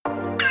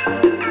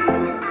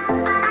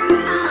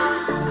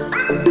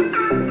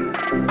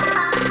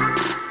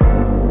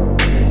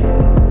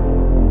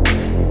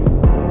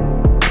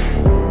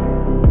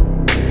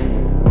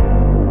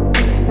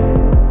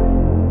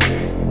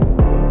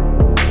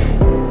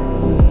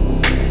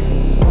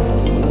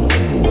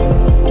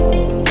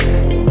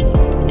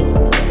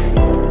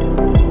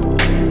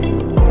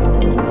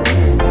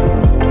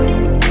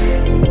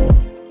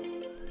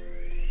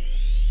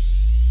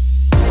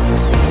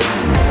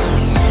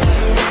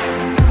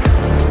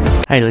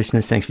Hey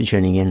listeners, thanks for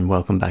tuning in.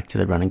 Welcome back to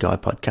the Run and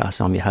Guide podcast.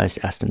 I'm your host,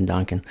 Aston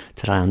Duncan.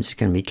 Today I'm just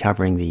going to be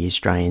covering the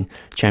Australian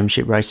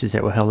Championship races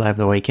that were held over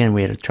the weekend.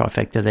 We had a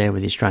trifecta there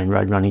with the Australian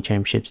Road Running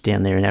Championships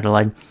down there in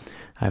Adelaide,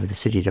 over the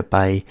City to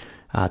Bay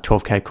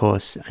 12k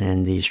course,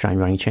 and the Australian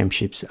Running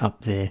Championships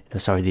up there, the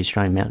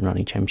Australian Mountain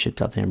Running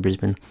Championships up there in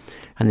Brisbane,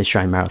 and the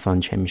Australian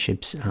Marathon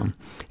Championships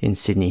in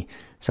Sydney.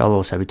 So I'll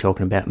also be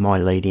talking about my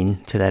lead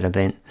in to that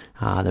event,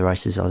 the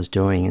races I was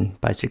doing, and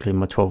basically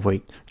my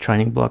 12-week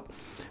training block.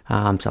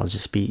 So I'll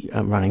just be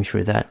running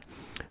through that.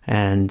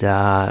 And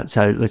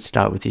so let's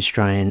start with the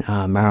Australian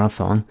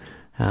Marathon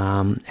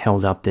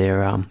held up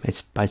there.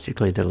 It's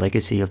basically the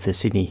legacy of the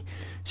Sydney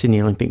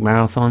Olympic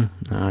Marathon.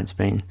 It's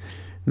been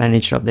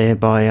managed up there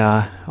by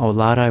old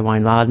Lardo,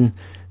 Wayne Larden,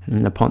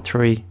 and the Pont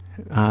 3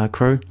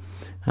 crew,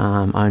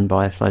 owned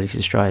by Athletics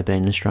Australia,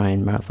 being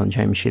Australian Marathon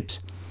Championships.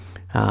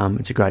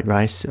 It's a great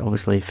race,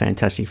 obviously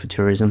fantastic for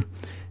tourism.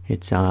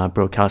 It's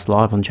broadcast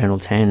live on Channel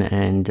 10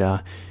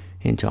 and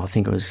into, I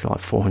think it was like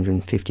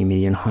 450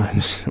 million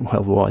homes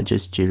worldwide,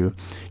 just due to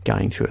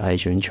going through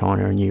Asia and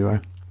China and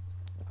Euro.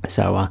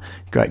 So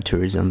great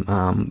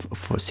tourism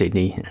for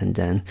Sydney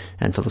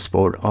and for the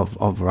sport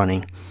of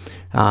running.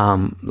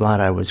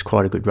 Lardo was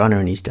quite a good runner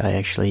in his day,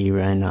 actually. He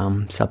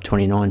ran sub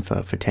 29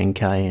 for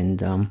 10k,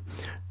 and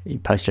he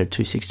posted a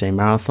 2:16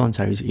 marathon,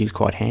 so he was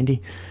quite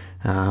handy.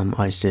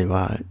 I used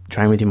to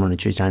train with him on a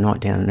Tuesday night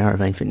down at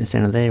Narrabeen Fitness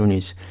Centre there when he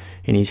was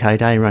in his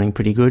heyday, running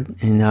pretty good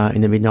in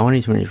the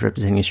mid-90s when he was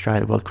representing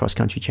Australia at the World Cross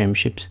Country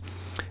Championships.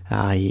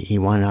 He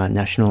won a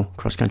national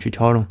cross country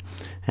title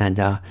and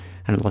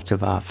lots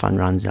of fun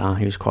runs.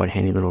 He was quite a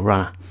handy little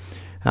runner.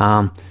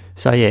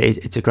 So yeah,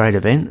 it's a great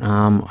event.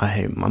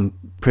 I'm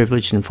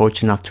privileged and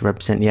fortunate enough to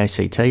represent the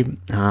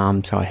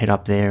ACT. So I head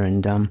up there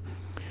and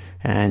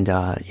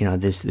you know,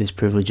 there's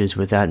privileges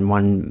with that, and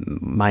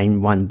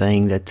one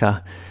being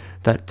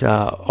that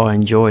I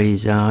enjoy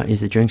is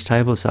the drinks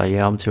table. So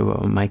you're able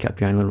to make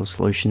up your own little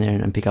solution there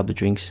and pick up the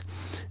drinks,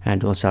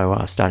 and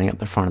also starting up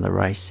the front of the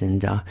race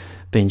and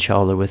being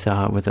shoulder with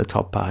the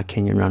top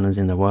Kenyan runners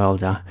in the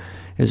world. It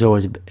was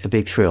always a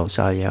big thrill.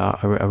 So yeah,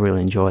 I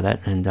really enjoy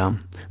that, and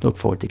look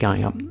forward to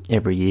going up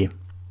every year.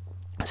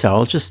 So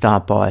I'll just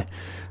start by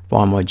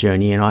my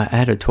journey, and I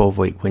had a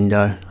 12-week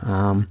window.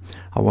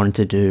 I wanted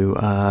to do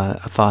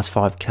a fast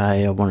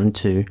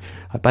 5k.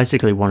 I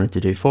basically wanted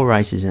to do 4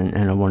 races, and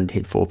I wanted to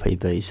hit 4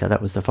 PBs. So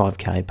that was the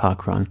 5k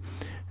park run,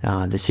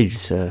 the city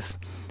surf,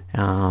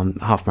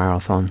 half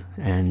marathon,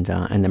 and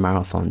the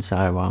marathon.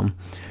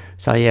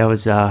 So yeah, I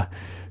was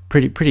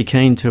pretty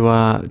keen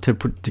to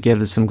put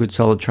together some good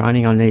solid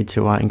training. I need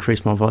to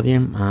increase my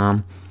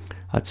volume.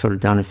 I'd sort of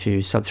done a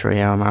few sub 3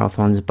 hour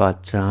marathons,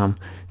 but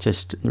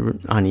just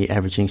only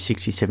averaging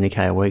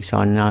 60-70k a week. So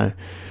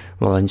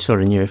I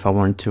sort of knew if I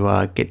wanted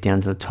to get down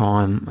to the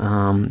time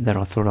that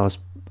I thought I was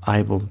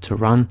able to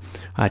run,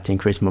 I had to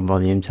increase my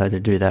volume. So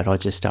to do that, I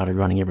just started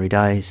running every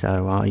day.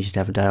 So I used to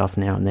have a day off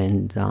now and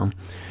then,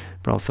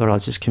 but I thought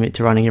I'd just commit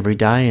to running every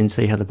day and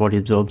see how the body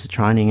absorbs the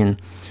training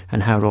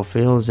and how it all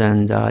feels.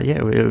 And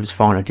yeah, it was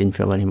fine. I didn't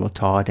feel any more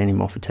tired, any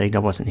more fatigued. I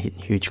wasn't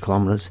hitting huge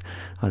kilometres.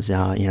 I was,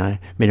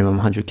 minimum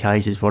 100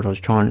 k's is what I was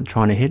trying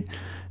to hit.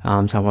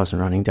 So I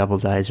wasn't running double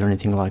days or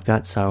anything like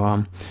that.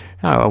 So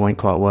I went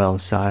quite well.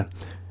 So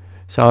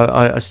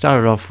I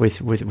started off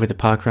with a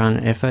park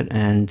run effort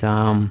and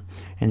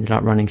ended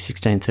up running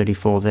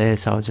 16:34 there.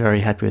 So I was very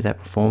happy with that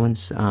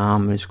performance. It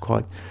was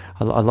quite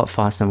a lot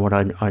faster than what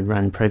I'd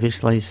run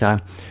previously. So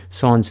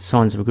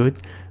signs were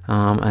good.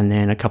 And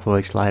then a couple of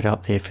weeks later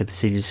up there for the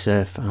city to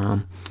surf,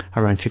 I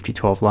ran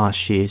 50:12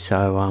 last year.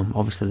 So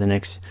obviously the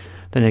next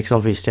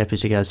obvious step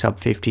is to go sub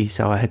 50.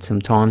 So I had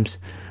some times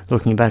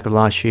looking back at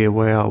last year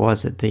where I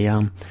was at the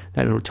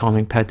that little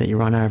timing pad that you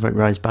run over at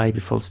Rose Bay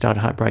before the start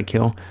of Heartbreak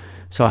Hill.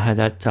 So I had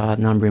that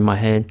number in my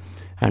head,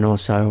 and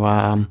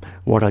also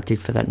what I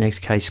did for that next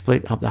K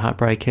split up the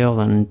Heartbreak Hill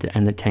and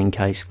the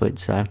 10k split.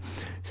 So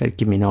it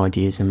gave me an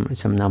idea,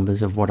 some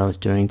numbers of what I was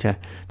doing to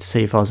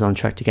see if I was on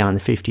track to go in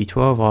the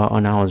 50:12. I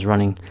know I was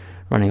running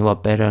a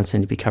lot better. I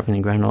seemed to be covering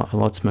the ground a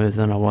lot smoother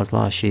than I was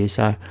last year.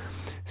 So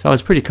I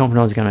was pretty confident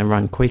I was going to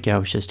run quicker. It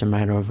was just a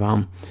matter of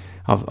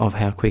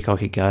how quick I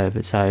could go.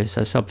 But so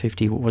sub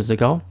 50 was the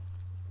goal,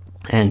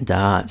 and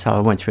so I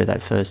went through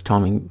that first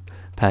timing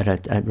pad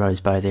at Rose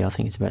Bay there. I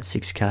think it's about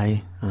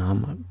 6k,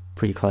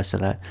 pretty close to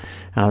that.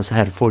 And I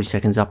had 40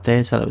 seconds up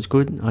there, so that was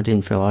good. I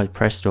didn't feel I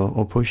pressed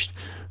or pushed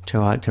to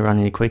run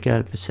any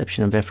quicker. The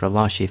perception of effort of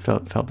last year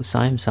felt the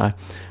same, so I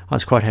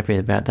was quite happy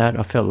about that.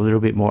 I felt a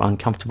little bit more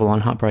uncomfortable on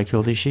Heartbreak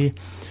Hill this year.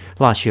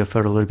 Last year I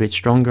felt a little bit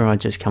stronger. I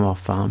just come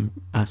off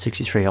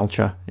 63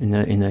 Ultra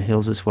in the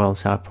hills as well,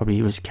 so I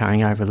probably was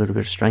carrying over a little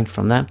bit of strength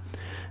from that.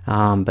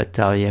 But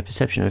yeah,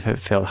 perception of effort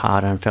felt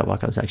harder and felt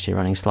like I was actually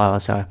running slower.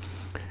 So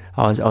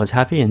I was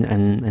happy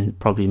and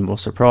probably more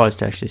surprised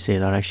to actually see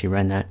that I actually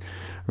ran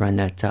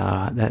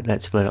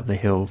that split up the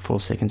hill 4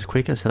 seconds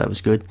quicker, so that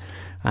was good.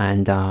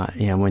 And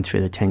yeah, I went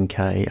through the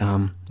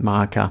 10k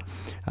marker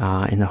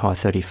in the high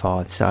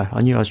 35. So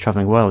I knew I was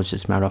travelling well. It was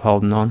just a matter of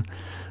holding on.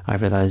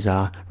 over those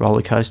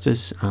roller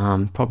coasters.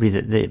 Probably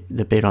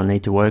the bit I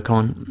need to work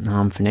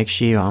on for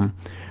next year.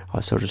 I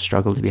sort of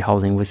struggled to be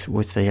holding with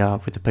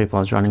the people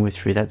I was running with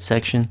through that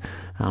section.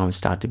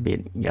 Started to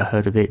get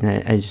hurt a bit,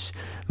 and as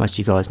most of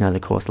you guys know, the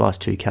course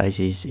last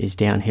 2Ks is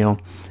downhill.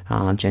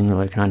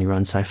 Generally, I can only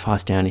run so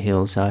fast down a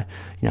hill, so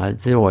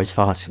they're always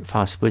fast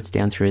splits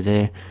down through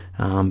there.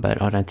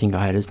 But I don't think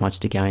I had as much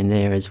to gain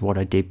there as what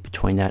I did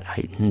between that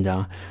 8 and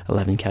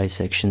 11K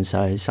section.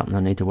 So it's something I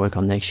need to work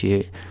on next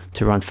year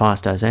to run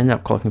faster. So I ended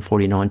up clocking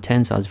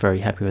 49.10, so I was very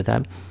happy with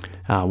that.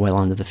 Well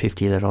under the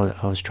 50 that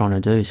I was trying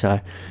to do.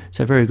 So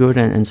very good,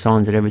 and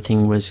signs that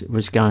everything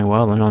was going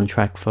well and on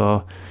track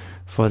for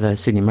the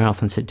Sydney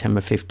Marathon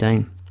September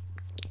 15.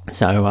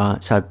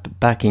 So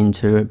back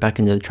into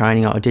the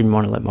training. I didn't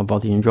want to let my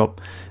volume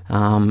drop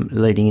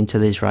leading into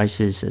these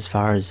races as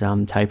far as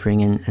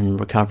tapering and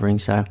recovering.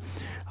 So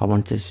I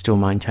wanted to still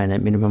maintain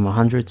that minimum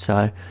 100.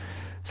 So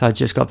I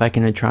just got back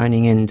into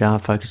training and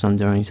focused on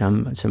doing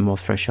some more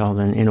threshold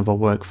and interval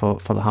work for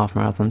the half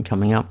marathon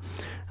coming up.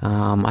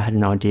 I had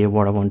no idea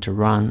what I wanted to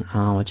run.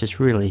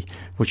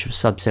 Which was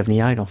sub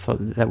 78. I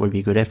thought that would be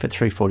a good effort,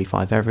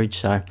 3:45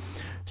 average.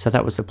 So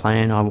that was the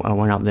plan. I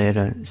went up there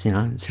to sit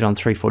on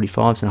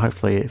 3:45s, and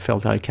hopefully it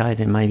felt okay.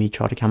 Then maybe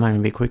try to come home a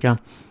bit quicker.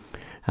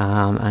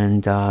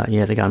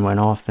 The gun went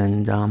off,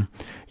 and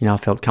I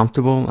felt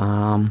comfortable.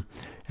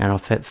 And I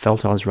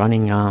felt I was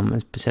running,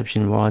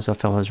 perception-wise, I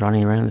felt I was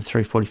running around the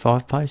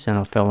 3:45 pace, and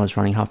I felt I was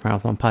running half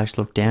marathon pace.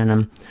 Looked down,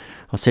 and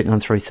I was sitting on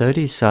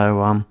 3:30.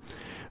 So,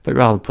 but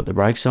rather than put the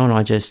brakes on,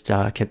 I just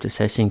kept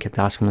assessing, kept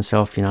asking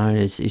myself,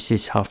 is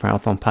this half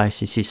marathon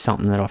pace? Is this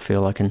something that I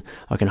feel I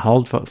can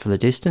hold for the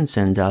distance?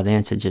 And the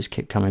answer just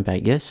kept coming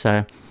back yes.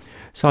 So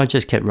I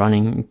just kept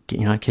running,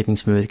 keeping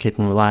smooth,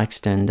 keeping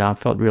relaxed, and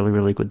felt really,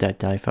 really good that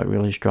day. Felt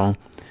really strong.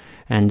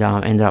 And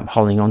ended up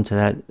holding on to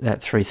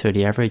that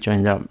 3:30 average. I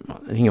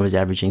think it was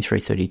averaging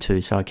 3:32,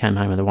 so I came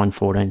home with a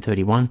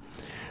 1:14.31,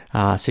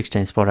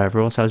 16th spot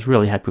overall. So I was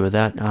really happy with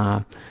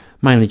that,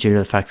 mainly due to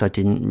the fact that I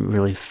didn't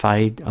really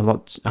fade a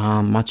lot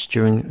much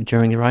during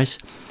the race.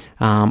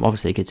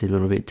 Obviously, it gets a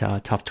little bit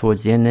tough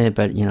towards the end there,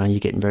 but you're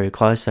getting very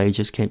close, so you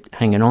just keep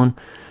hanging on.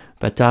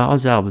 But I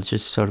was able to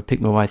just sort of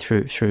pick my way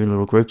through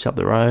little groups up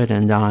the road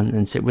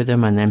and sit with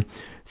them, and then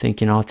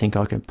thinking, I think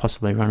I could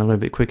possibly run a little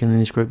bit quicker than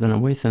this group than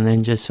I'm with, and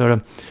then just sort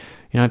of,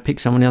 pick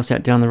someone else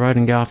out down the road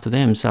and go after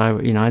them.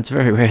 So, it's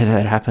very rare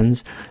that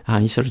happens.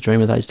 You sort of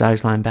dream of those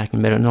days laying back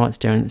in bed at night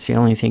staring at the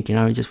ceiling. You think,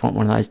 you just want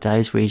one of those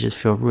days where you just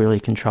feel really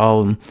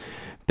controlled and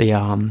be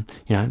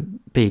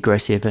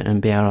aggressive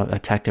and be able to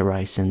attack the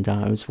race. And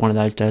it was one of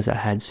those days I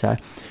had. So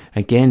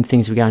again,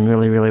 things were going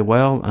really, really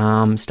well.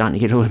 Starting to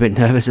get a little bit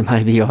nervous that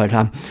maybe I'd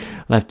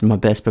left my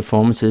best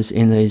performances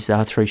in these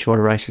 3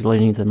 shorter races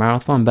leading into the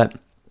marathon, but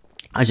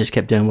I just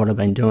kept doing what I've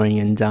been doing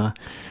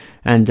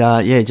and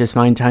just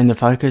maintained the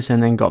focus,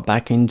 and then got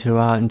back into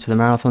the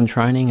marathon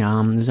training.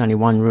 There's only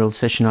one real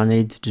session I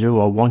needed to do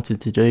or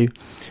wanted to do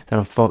that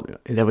I thought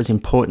that was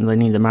important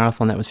leading into the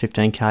marathon. That was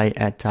 15k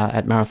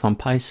at marathon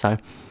pace. So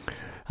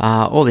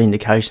all the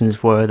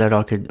indications were that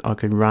I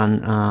could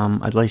run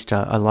at least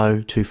a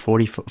low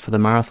 240 for the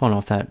marathon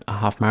off that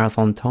half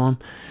marathon time.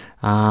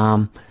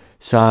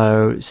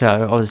 So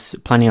I was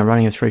planning on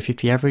running a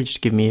 350 average to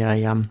give me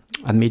a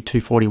mid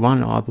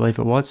 241, I believe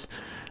it was.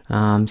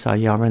 I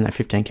ran that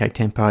 15k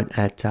tempo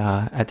at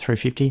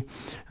 350.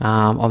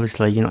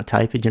 Obviously, you're not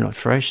tapered, you're not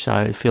fresh, so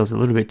it feels a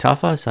little bit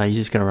tougher. So you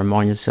just got to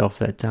remind yourself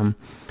that.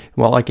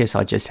 I guess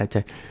I just had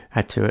to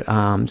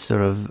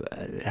sort of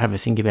have a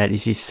think about,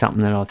 is this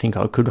something that I think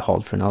I could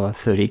hold for another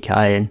 30k?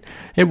 And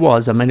it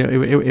was. I mean,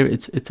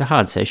 it's a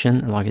hard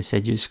session, like I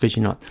said, just because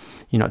you're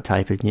not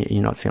tapered,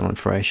 you're not feeling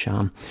fresh.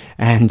 I've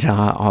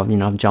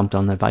jumped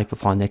on the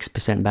Vaporfly Next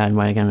Percent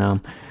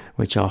bandwagon,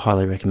 which I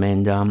highly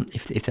recommend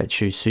if that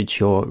shoe suits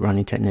your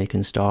running technique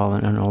and style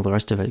and all the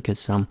rest of it,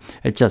 because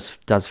it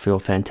just does feel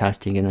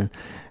fantastic, and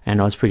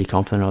I was pretty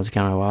confident I was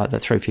going to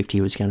that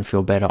 350 was going to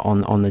feel better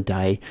on the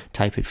day,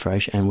 tapered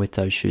fresh, and with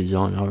those shoes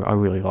on. I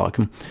really like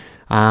them.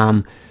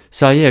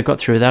 Got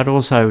through that.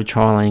 Also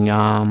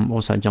trialing,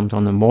 also jumped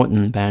on the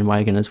Morton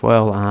bandwagon as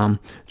well,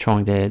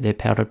 trying their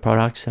powdered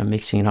products,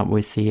 mixing it up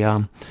with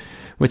the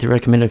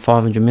recommended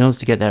 500 mils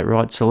to get that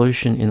right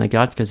solution in the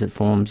gut, because it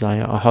forms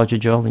a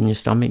hydrogel in your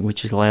stomach,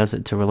 which allows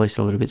it to release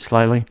a little bit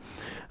slowly.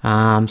 So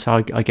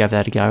I gave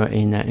that a go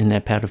in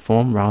that powdered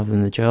form rather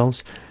than the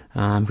gels,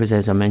 because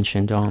as I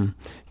mentioned,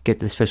 get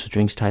the special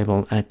drinks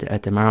table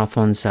at the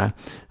marathon, so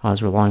I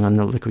was relying on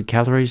the liquid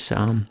calories.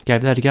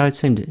 Gave that a go. It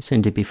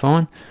seemed to be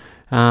fine.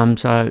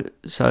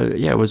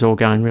 It was all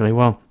going really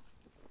well.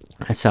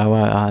 So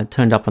I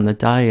turned up on the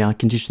day.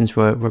 Conditions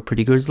were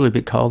pretty good. It was a little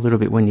bit cold, a little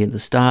bit windy at the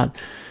start.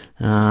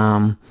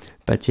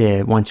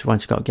 Once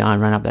we got going,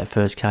 ran up that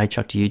first K,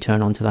 chucked a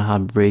U-turn onto the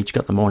harbour bridge,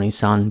 got the morning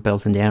sun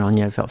belting down on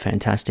you. It felt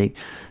fantastic,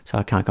 so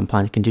I can't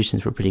complain. The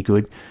conditions were pretty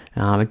good.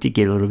 It did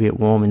get a little bit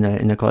warm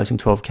in the closing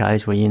 12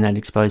 Ks where you're in that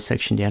exposed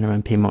section down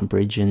around Piedmont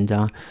Bridge, and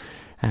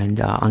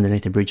and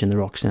underneath the bridge and the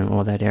rocks and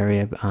all that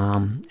area.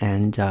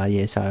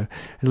 So a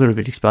little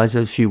bit exposed.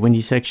 There was a few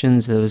windy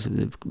sections. There was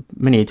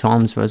many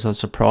times where I was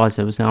surprised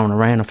there was no one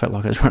around. I felt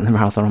like I was running the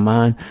marathon on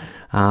my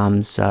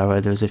own.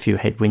 So there was a few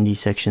headwindy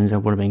sections. It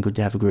would have been good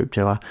to have a group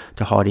to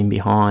hide in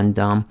behind.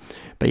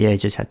 But yeah,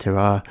 just had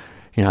to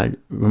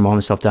remind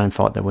myself, don't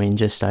fight the wind,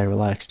 just stay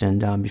relaxed,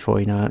 and before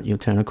you know it, you'll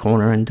turn a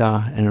corner and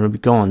it'll be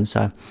gone.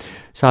 So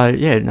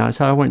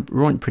I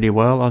went pretty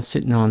well. I was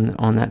sitting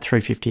on that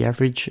 350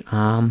 average,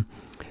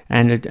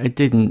 and it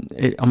didn't.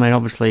 I mean,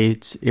 obviously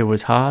it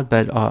was hard,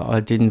 but I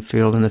didn't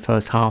feel in the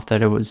first half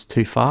that it was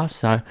too fast.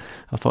 So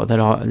I thought that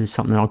it's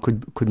something I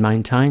could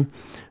maintain.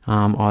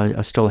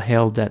 I still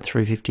held that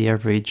 350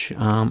 average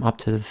up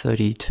to the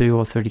 32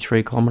 or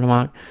 33 kilometre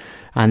mark.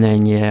 And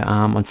then,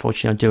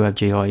 unfortunately, I do have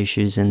GI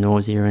issues and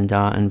nausea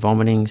and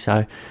vomiting,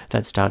 so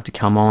that started to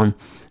come on.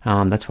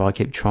 That's why I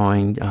keep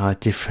trying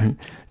different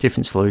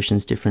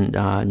solutions, different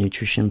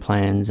nutrition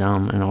plans,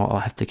 and I'll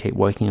have to keep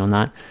working on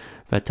that.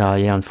 But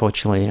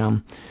unfortunately,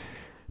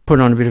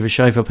 put on a bit of a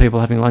show for people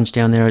having lunch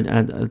down there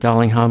at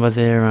Darling Harbour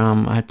there.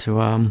 I had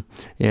to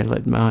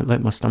let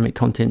my stomach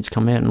contents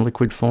come out in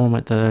liquid form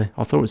I thought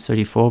it was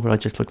 34, but I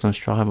just looked on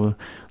Strava,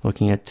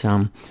 looking at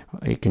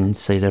you can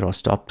see that I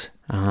stopped.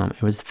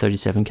 It was the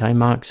 37k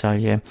mark, so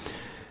yeah,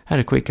 had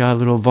a quick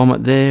little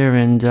vomit there,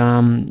 and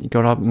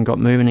got up and got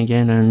moving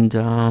again, and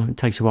it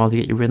takes a while to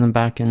get your rhythm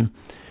back, and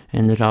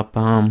ended up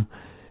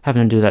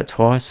having to do that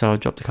twice. So I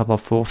dropped a couple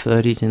of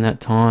 430s in that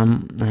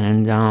time,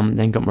 and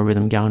then got my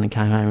rhythm going and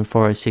came home in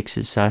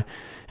 406s, so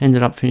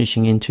ended up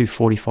finishing in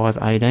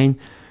 245.18.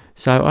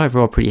 So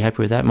overall pretty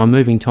happy with that. My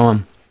moving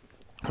time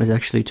was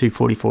actually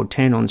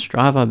 2:44.10 on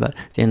Strava, but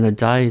at the end of the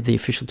day, the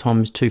official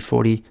time was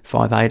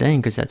 2:45.18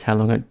 because that's how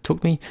long it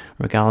took me,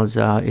 regardless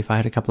if I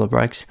had a couple of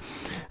breaks.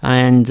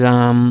 And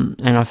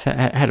I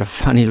had a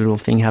funny little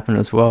thing happen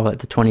as well at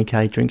the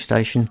 20k drink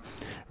station,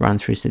 run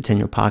through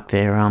Centennial Park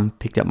there,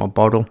 picked up my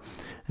bottle,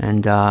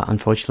 and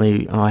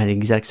unfortunately I had the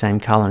exact same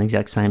colour and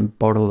exact same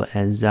bottle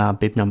as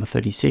bib number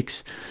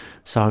 36.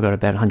 So I got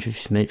about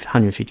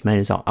 150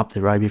 metres up the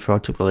road before I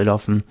took the lid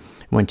off and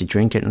went to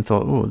drink it, and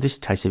thought, oh, this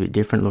tastes a bit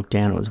different. Looked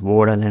down, it was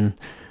water. Then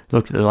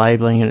looked at the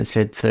labelling and it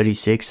said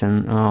 36,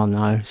 and oh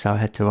no. So I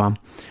had to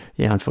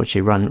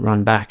unfortunately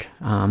run back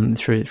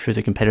through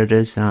the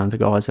competitors, the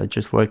guys I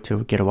just worked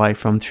to get away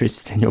from through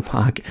Centennial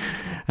Park,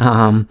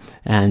 and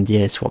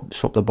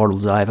swap the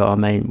bottles over. I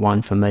mean,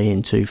 one for me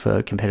and two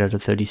for competitor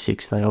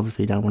 36. They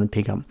obviously don't want to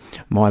pick up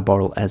my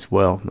bottle as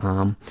well,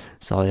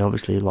 so they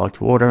obviously liked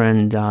water,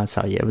 and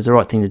it was the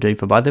right thing to do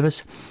for both of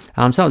us.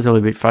 So it was a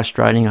little bit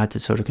frustrating. I had to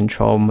sort of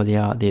control the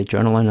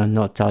adrenaline and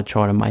not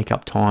try to make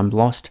up time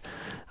lost.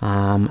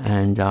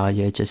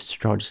 Just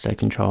try to stay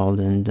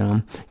controlled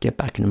and get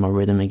back into my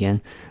rhythm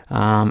again.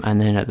 And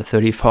then at the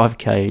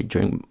 35k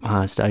drink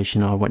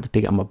station, I went to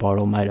pick up my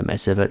bottle, made a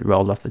mess of it,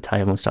 rolled off the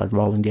table and started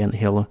rolling down the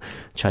hill,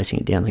 chasing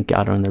it down the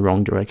gutter in the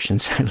wrong direction.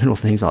 So little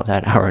things like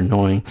that are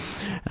annoying,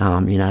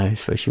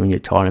 especially when you're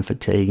tired and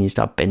fatigued and you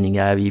start bending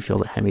over, you feel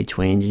the hammy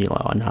twinge, you're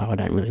like, oh no, I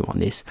don't really want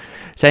this.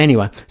 So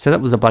anyway, so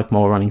that was the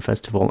Blackmore Running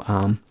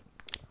Festival.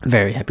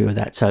 Very happy with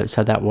that. So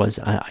that was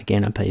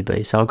again a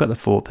PB. So I've got the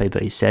 4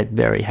 PBs set.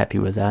 Very happy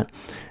with that,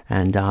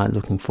 and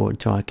looking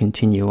forward to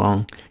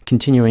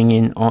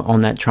continuing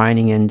on that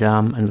training, and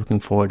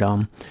looking forward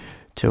to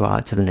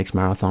the next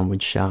marathon,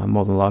 which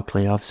more than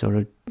likely I've sort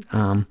of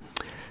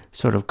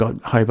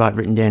got Hobart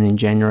written down in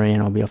January,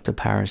 and I'll be off to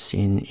Paris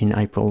in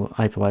April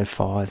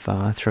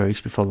 05, 3 weeks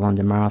before the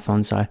London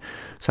Marathon. So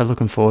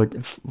looking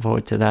forward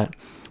to that.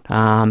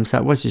 So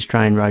it was the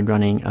Australian Road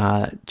Running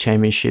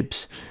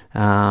Championships.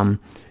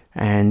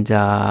 And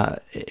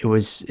it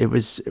was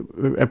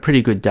a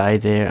pretty good day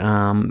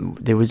there.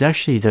 There was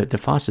actually the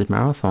fastest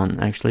marathon,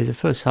 actually the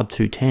first sub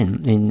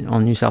 2:10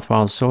 on New South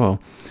Wales soil,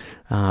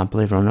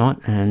 believe it or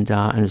not, and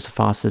it was the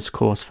fastest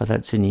course for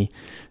that Sydney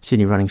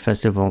Running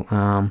Festival.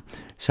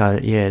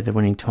 The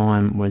winning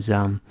time was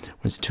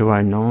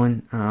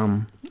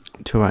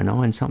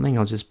 2:09 something.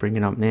 I'll just bring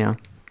it up now.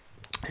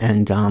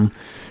 And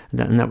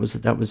that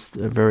was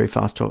very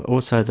fast.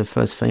 Also, the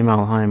first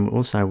female home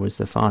also was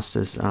the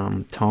fastest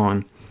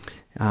time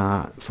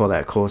for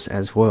that course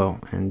as well.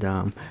 And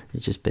you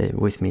just bear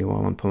with me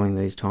while I'm pulling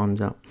these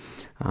times up.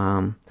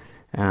 And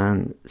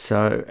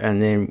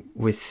then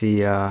with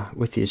the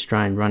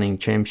Australian Running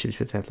Championships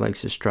with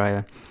Athletics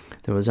Australia,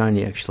 there was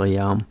only actually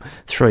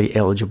 3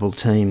 eligible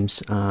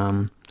teams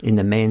in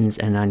the men's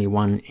and only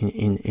 1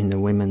 in the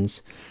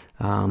women's.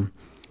 But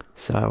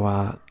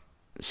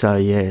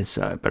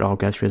I'll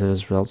go through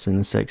those results in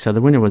a sec. So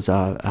the winner was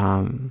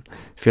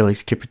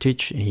Felix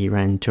Kiprotich. He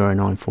ran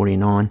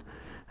 2:09.49,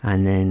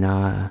 and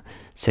then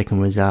second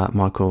was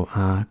Michael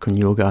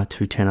Kunyuga,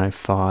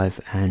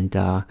 2:10.05, and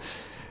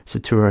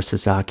Satoru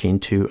Sasaki in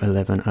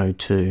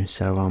 2:11.02.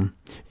 So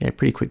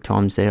pretty quick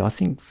times there. I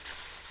think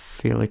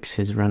Felix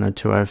has run a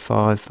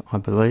 2:05, I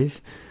believe.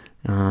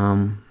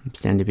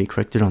 Stand to be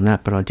corrected on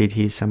that, but I did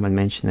hear someone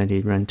mention that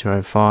he ran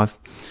 2:05. I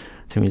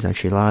think it was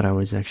actually Lardo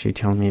was actually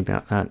telling me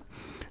about that.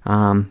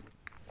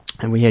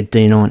 And we had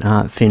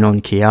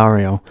Finon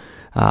Chiario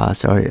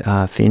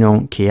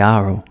Finon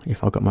Chiaro,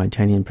 if I got my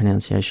Italian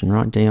pronunciation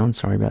right, Dion,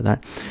 sorry about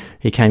that.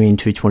 He came in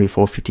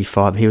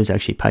 2:24.55. He was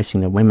actually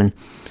pacing the women,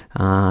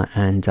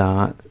 and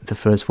the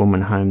first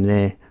woman home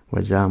there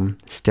was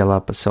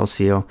Stella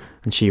Bassocio,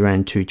 and she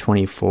ran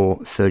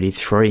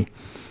 2:24.33,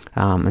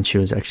 and she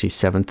was actually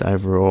 7th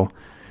overall.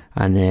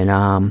 And then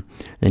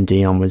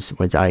Dion was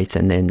 8th,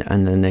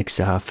 and the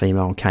next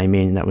female came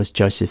in. That was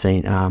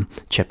Josephine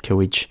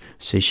Chepkowicz.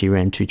 So she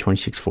ran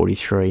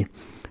 2:26.43.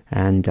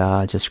 And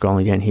just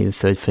scrolling down here, the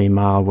third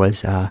female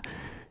was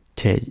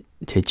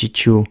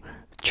Tejichu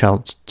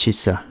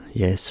Chalchisa.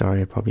 Yeah,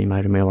 sorry, I probably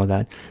made a meal of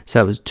that. So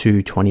that was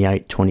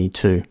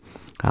 2:28.22.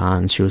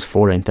 And she was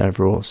 14th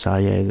overall. So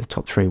yeah, the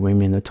top 3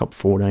 women, the top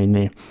 14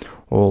 there,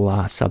 all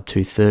sub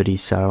 2:30.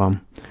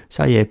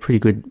 So yeah, pretty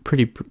good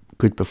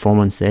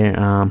performance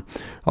there.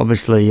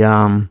 Obviously,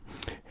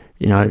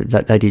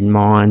 that they didn't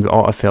mind.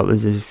 I felt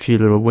there's a few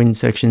little wind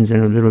sections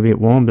and a little bit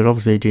warm, but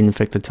obviously it didn't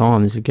affect the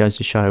times. It goes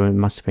to show it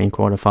must have been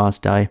quite a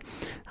fast day.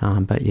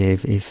 But yeah,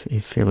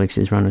 if Felix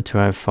is running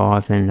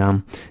 2:05,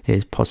 then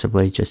he's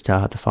possibly just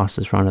the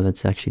fastest runner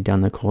that's actually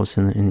done the course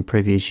in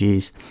previous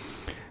years.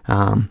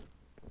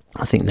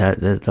 I think that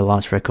the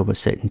last record was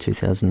set in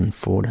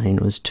 2014.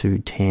 It was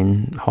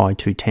 2:10, high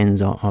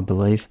 2:10s, I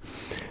believe.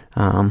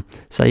 So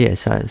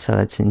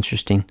that's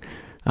interesting.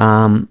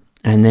 And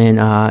then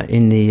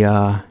in the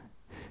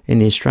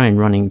Australian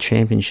Running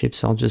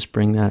Championships, I'll just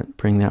bring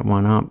that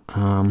one up.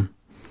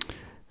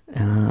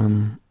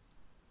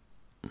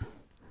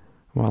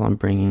 While I'm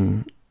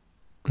bringing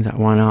that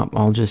one up,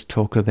 I'll just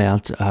talk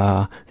about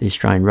the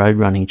Australian Road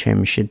Running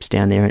Championships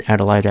down there in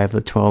Adelaide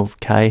over the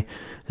 12K.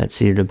 That's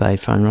Cedar Bay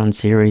Fun Run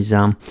Series.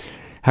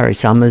 Harry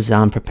Summers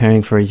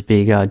preparing for his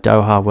big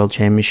Doha World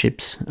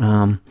Championships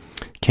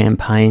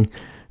campaign.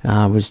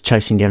 Was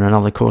chasing down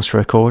another course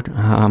record,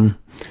 and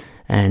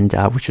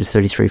which was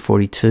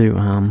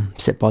 33:42,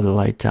 set by the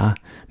late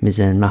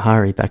Mizan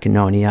Mahari back in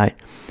 '98.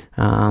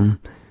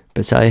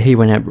 But so he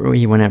went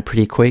out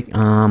pretty quick,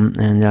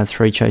 and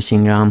three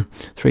chasing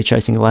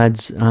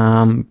lads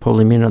pulled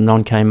him in at the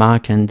 9K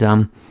mark,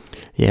 and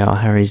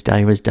Harry's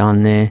day was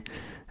done there.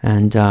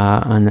 And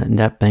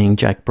that being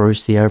Jack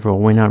Bruce, the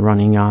overall winner,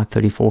 running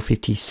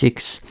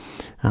 34:56.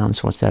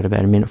 So what's that,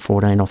 about a minute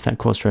 14 off that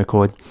course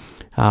record.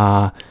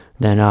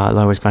 Then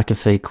Lois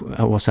McAfee,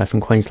 also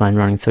from Queensland,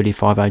 running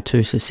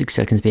 35:02, so 6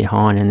 seconds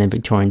behind. And then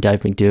Victorian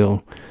Dave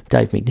McNeil,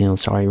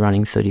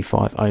 running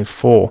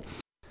 35:04.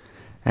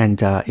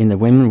 And in the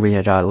women, we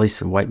had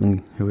Lisa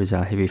Waitman, who was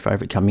a heavy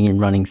favourite, coming in,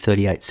 running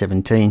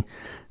 38:17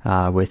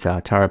 with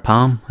Tara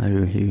Palm,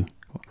 who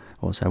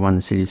also won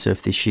the City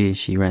Surf this year.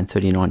 She ran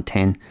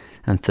 39:10,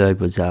 and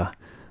third was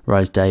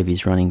Rose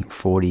Davies, running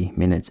 40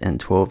 minutes and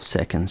 12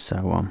 seconds.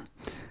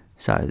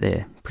 So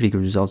they're pretty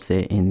good results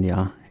there in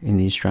the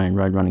Australian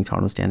road running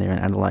titles down there in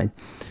Adelaide.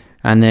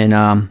 And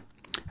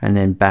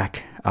then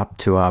back up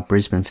to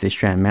Brisbane for the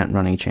Australian Mountain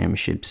Running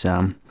Championships.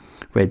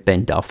 We had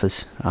Ben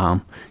Duffus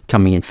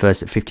coming in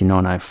first at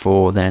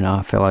 59:04, then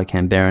fellow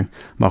Canberran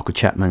Michael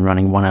Chapman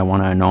running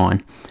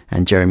 1:01:09,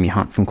 and Jeremy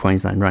Hunt from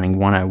Queensland running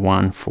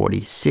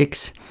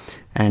 1:01:46.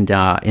 And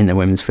in the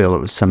women's field,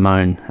 it was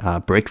Simone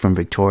Brick from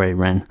Victoria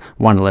ran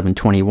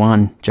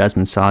 1:11:21,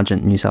 Jasmine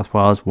Sargent, New South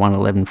Wales,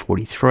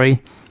 1:11:43,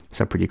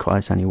 so pretty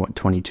close, only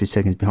 22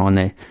 seconds behind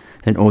there.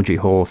 Then Audrey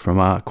Hall from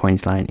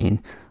Queensland in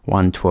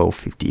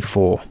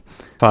 1:12:54.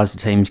 As far as the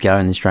teams go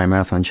in the Australian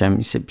Marathon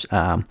Championships,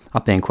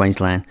 up there in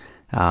Queensland,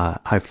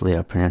 hopefully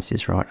I pronounced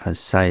this right,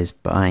 Sayers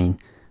Bain,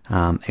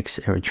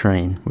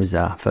 ex-Eritrean, was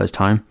first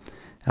home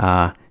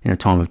in a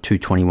time of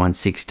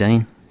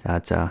 2:21:16.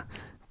 That's a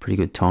pretty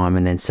good time.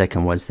 And then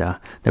second was the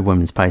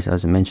women's pace,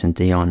 as I mentioned,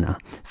 Dion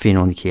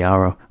Finon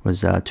Chiara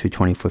was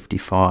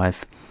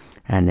 2:20:55.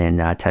 And then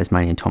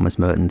Tasmanian Thomas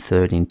Merton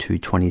third in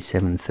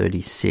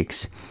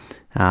 2:27:36.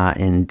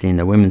 And in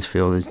the women's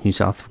field is New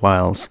South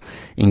Wales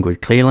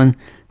Ingrid Cleland,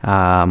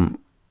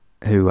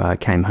 who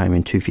came home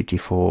in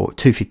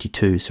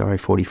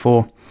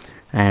 2:52:44.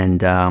 And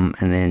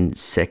then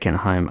second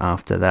home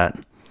after that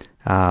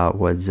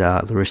was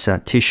Larissa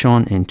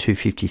Tishon in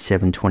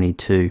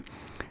 2:57:22.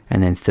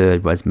 And then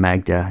third was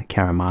Magda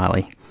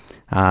Karamali.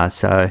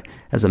 So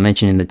as I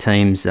mentioned in the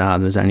teams, there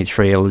was only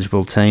 3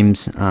 eligible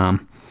teams.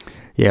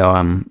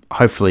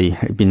 Hopefully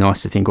it'd be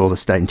nice to think all the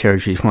state and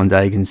territories one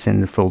day can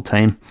send the full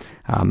team.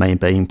 Me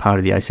being part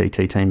of the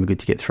ACT team, good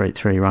to get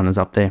three runners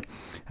up there.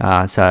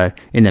 So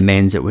in the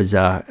men's, it was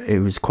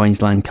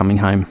Queensland coming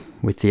home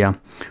with the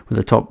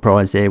top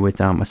prize there, with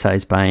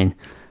Sayers Bain,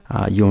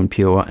 Ewan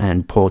Pure,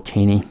 and Paul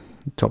Tini,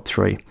 top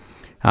 3.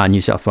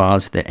 New South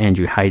Wales with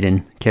Andrew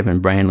Hayden,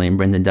 Kevin Branley, and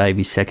Brendan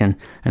Davies second,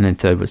 and then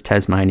third was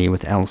Tasmania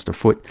with Alistair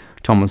Foote,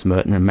 Thomas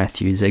Merton, and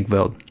Matthew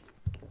Zegveld.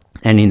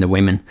 And in the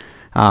women,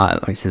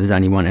 like I said, there was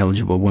only one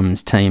eligible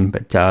women's team,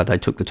 but they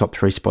took the top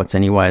 3 spots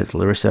anyway, as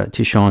Larissa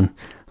Tishon,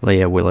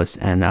 Leah Willis,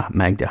 and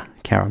Magda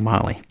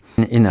Karamali.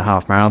 In the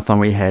half marathon,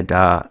 we had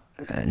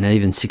an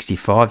even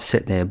 65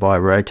 set there by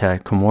Rota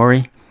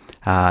Komori,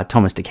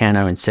 Thomas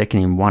DeCano in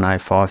second in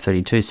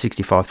 1:05:32,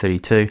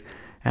 65:32,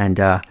 and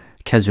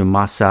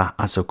Kazumasa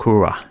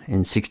Asakura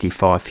in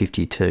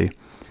 65.52.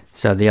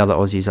 So the other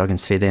Aussies I can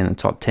see there in the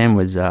top 10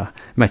 was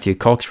Matthew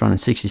Cox running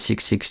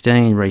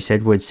 66.16, Reece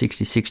Edwards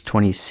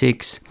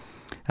 66.26,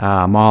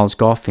 Miles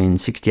Goff in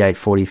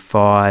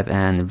 68.45,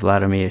 and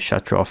Vladimir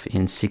Shatrov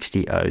in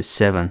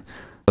 60.07.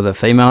 For the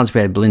females, we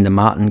had Belinda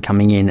Martin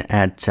coming in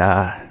at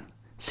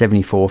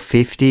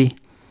 74.50.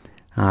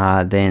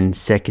 Then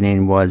second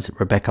in was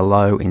Rebecca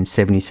Lowe in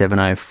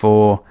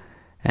 77.04.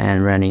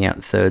 And rounding out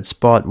the third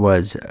spot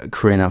was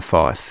Corinna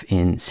Fife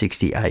in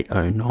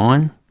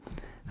 68.09.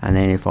 And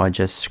then if I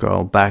just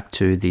scroll back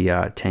to the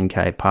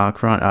 10K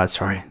park run,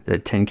 the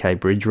 10K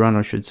bridge run,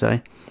 I should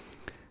say.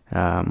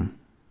 We'll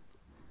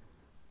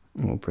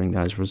bring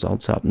those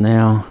results up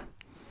now.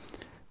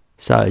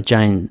 So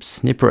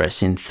James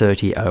Nipares in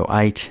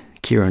 30.08,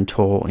 Kieran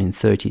Tall in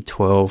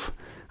 30.12,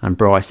 and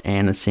Bryce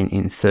Anderson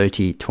in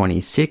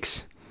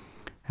 30.26.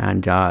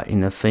 And in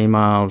the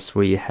females,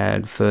 we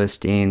had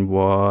first in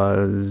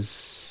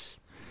was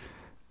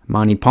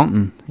Marnie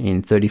Ponton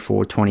in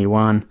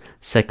 34.21.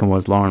 Second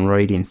was Lauren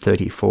Reed in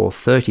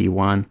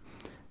 34.31.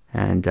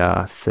 And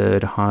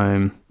third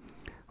home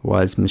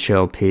was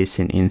Michelle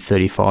Pearson in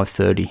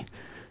 35.30.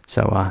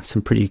 So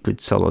some pretty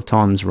good solid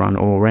times run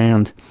all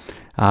around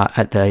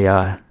at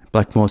the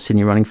Blackmore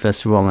Sydney Running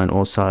Festival, and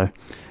also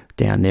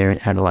down there in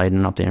Adelaide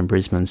and up there in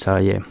Brisbane. So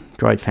yeah,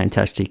 great,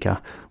 fantastic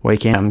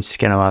weekend. I'm just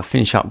going to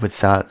finish up with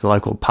the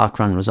local park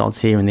run results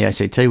here in the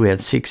ACT. We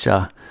have 6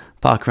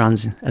 park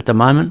runs at the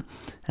moment,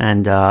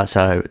 and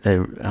so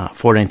the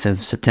 14th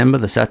of September,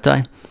 the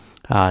Saturday,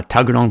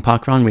 Tuggeranong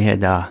Park Run, we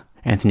had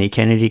Anthony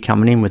Kennedy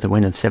coming in with a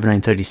win of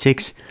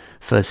 17.36.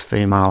 First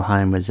female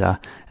home was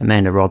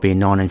Amanda Robbie in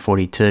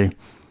 19.42.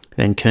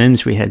 Then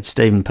Coombs, we had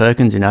Stephen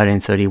Perkins in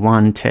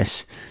 18.31,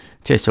 Tess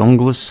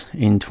Onglis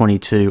in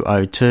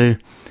 22.02.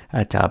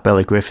 At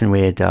Bella Griffin,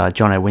 we had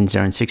John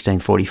O'Windsor in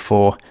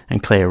 16.44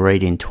 and Claire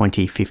Reid in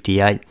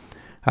 20.58.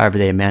 Over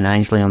there, Mount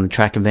Ainslie on the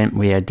track event,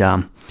 we had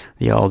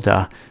the old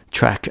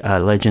track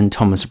legend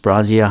Thomas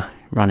Brazier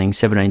running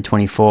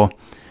 17.24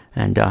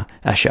 and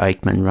Asher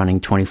Aikman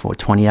running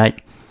 24.28.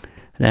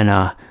 Then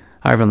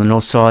over on the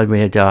north side, we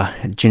had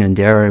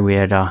Ginninderra, we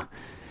had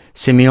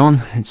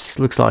Simeon. It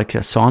looks like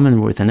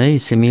Simon with an E,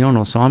 Simeon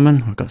or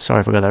Simon.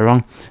 Sorry if I got that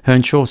wrong.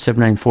 Hernshaw,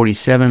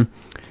 17.47.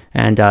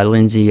 And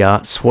Lindsay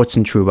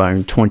Schwarzentruber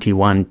in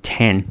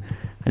 21.10.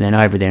 And then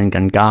over there in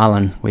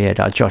Gungahlin, we had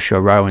Joshua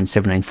Rowe in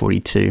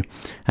 17.42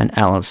 and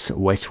Alice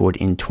Westwood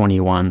in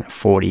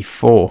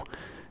 21.44.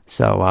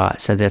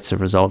 So that's the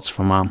results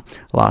from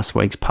last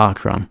week's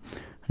park run.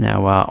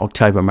 Now,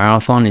 October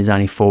Marathon is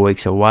only 4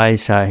 weeks away,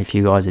 so if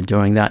you guys are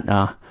doing that,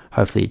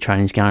 hopefully your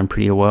training's going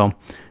pretty well.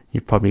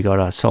 You've probably got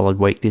a solid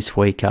week this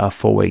week,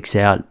 4 weeks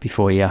out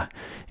before you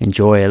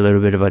enjoy a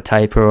little bit of a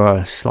taper or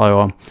a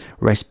slower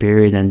rest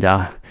period, and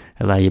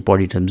allow your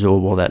body to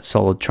absorb all that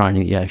solid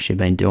training that you've actually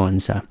been doing.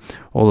 So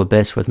all the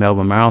best with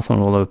Melbourne Marathon,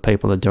 all the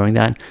people that are doing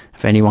that.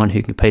 For anyone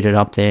who competed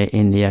up there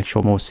in the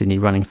actual North Sydney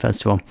Running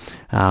Festival,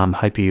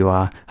 hope you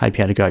had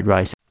a great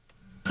race.